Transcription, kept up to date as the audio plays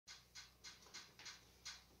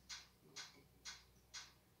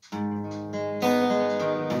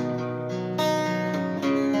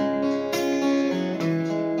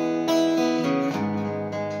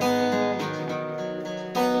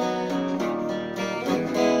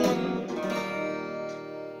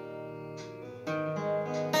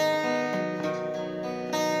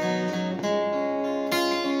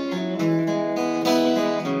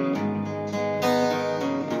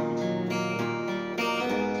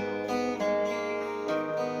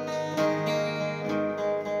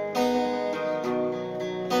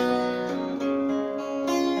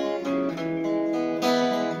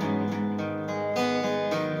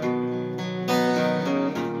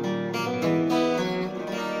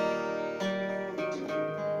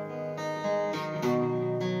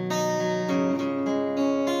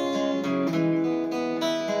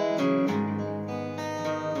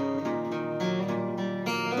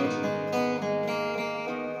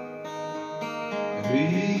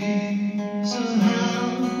is a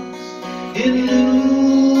house in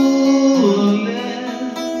New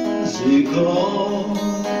Orleans they call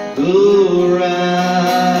the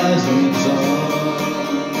rising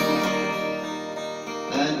sun,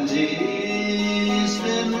 and it's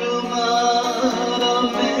been rumored of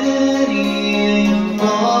many a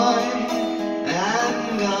boy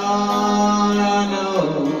and God. I know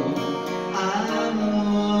I'm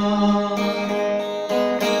one.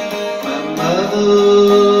 My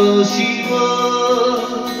mother, she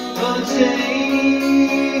was a tailor.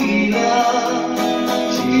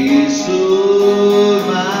 She sewed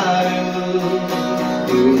my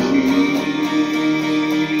booties.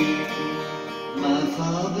 My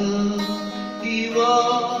father, he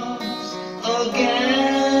was a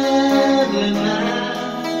gambling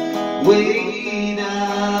man way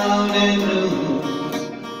down in New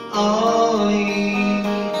Orleans.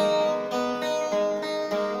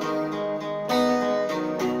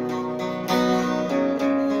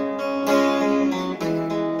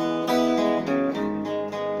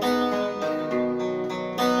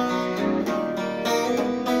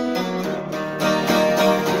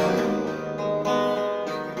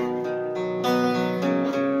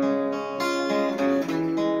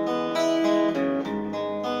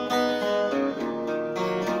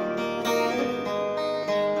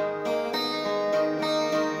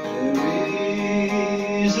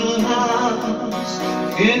 There's a house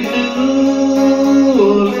in New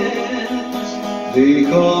Orleans they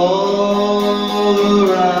call the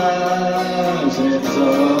rising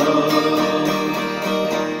sun,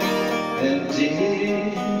 and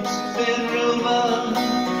it's been rumored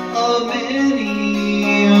of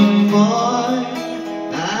many a boy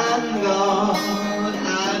and God.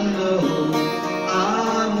 I know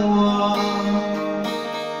I'm one.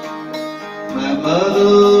 My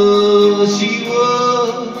mother, she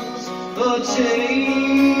was a tailor.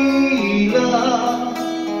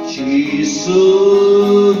 She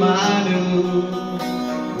sewed my new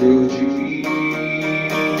blue jeans.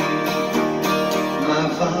 My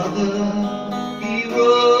father, he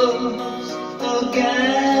was a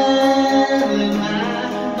gambling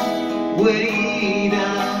man way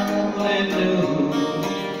down in New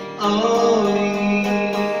Orleans.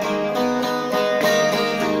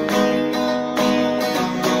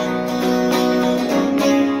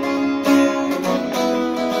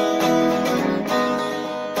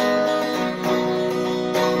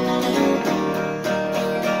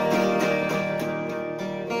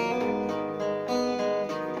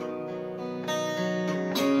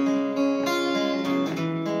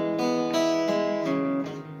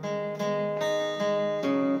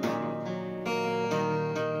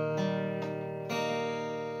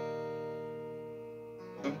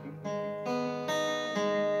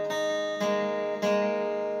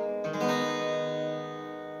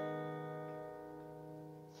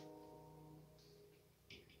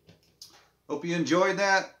 Hope you enjoyed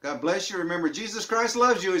that. God bless you. Remember, Jesus Christ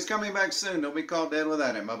loves you. He's coming back soon. Don't be called dead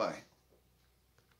without him. Bye-bye.